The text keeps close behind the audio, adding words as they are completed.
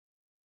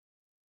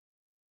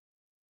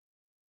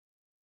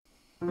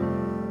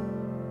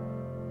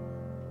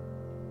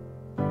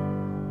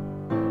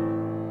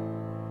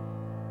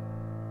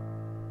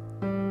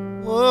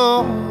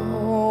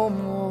Oh,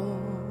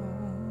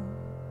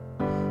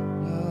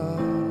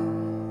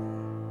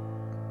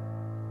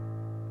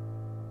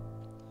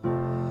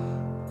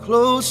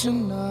 close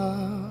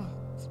enough,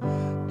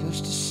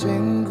 just a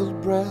single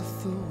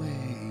breath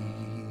away,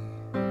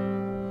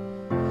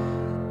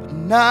 but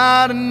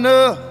not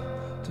enough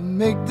to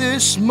make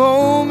this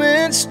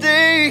moment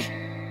stay.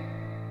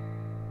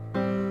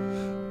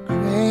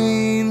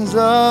 Grains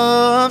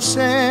of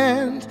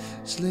sand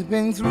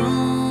slipping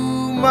through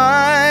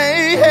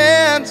my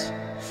hands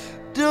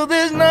till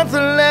there's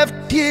nothing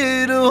left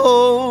here to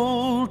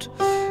hold.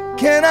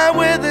 Can I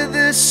weather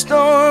this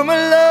storm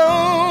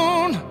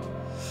alone?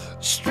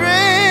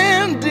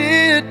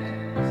 Stranded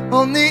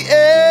on the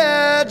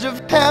edge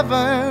of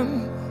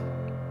heaven,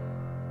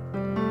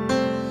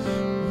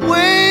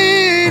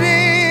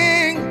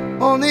 waiting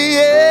on the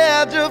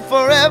edge of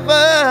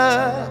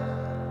forever.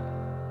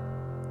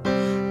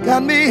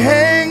 Got me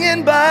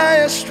hanging by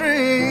a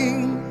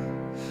string.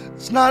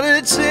 It's not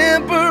a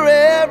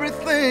temporary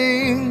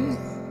thing.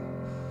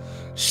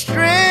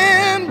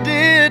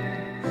 Stranded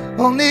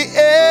on the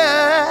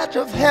edge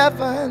of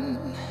heaven.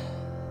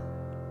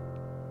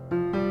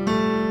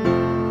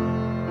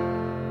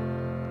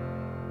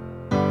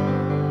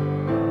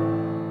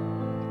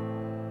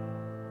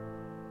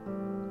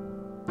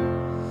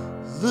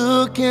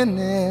 Looking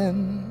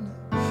in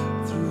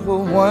through a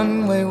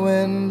one-way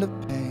window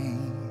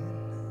pane.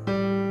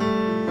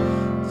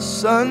 The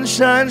sun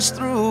shines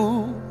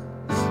through,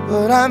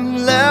 but I'm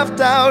left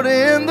out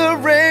in the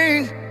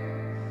rain.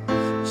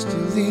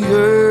 Still the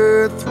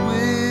earth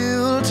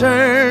will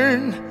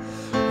turn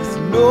with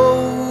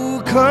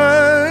no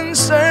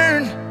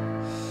concern,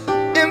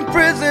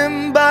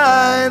 imprisoned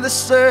by the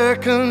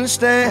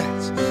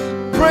circumstance,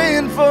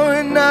 praying for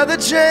another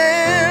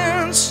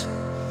chance.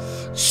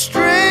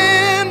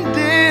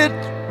 Stranded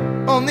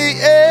on the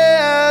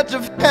edge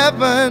of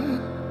heaven,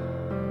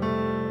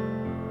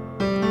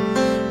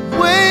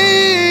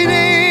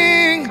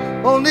 waiting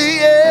on the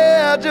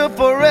edge of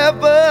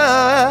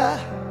forever.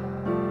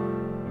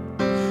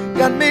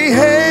 Got me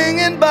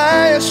hanging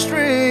by a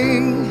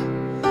string.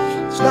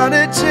 It's not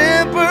a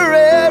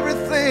temporary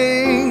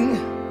thing.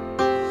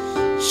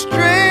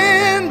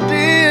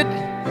 Stranded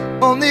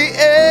on the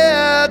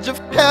edge of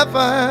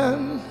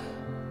heaven.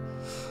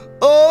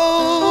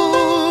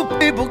 Oh,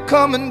 people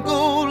come and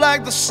go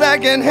like the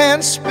second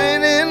hand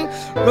spinning,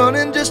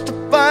 running just to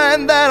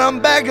find that I'm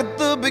back at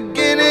the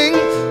beginning.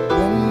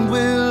 When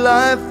will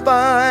I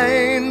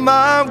find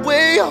my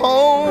way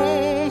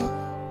home?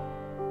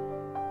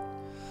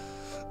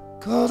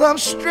 'Cause I'm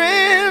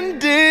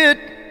stranded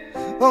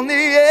on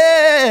the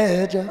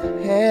edge of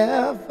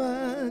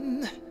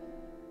heaven,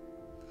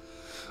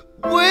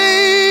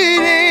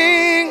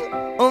 waiting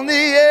on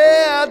the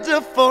edge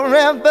of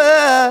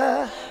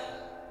forever.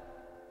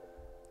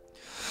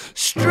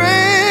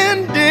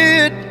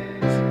 Stranded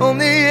on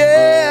the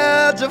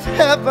edge of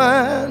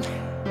heaven,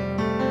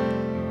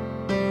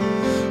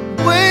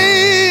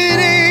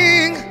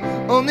 waiting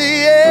on the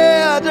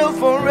edge of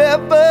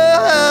forever.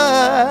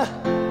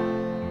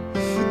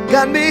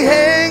 Got me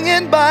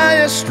hanging by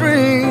a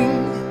string.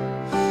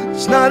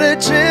 It's not a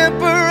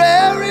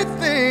temporary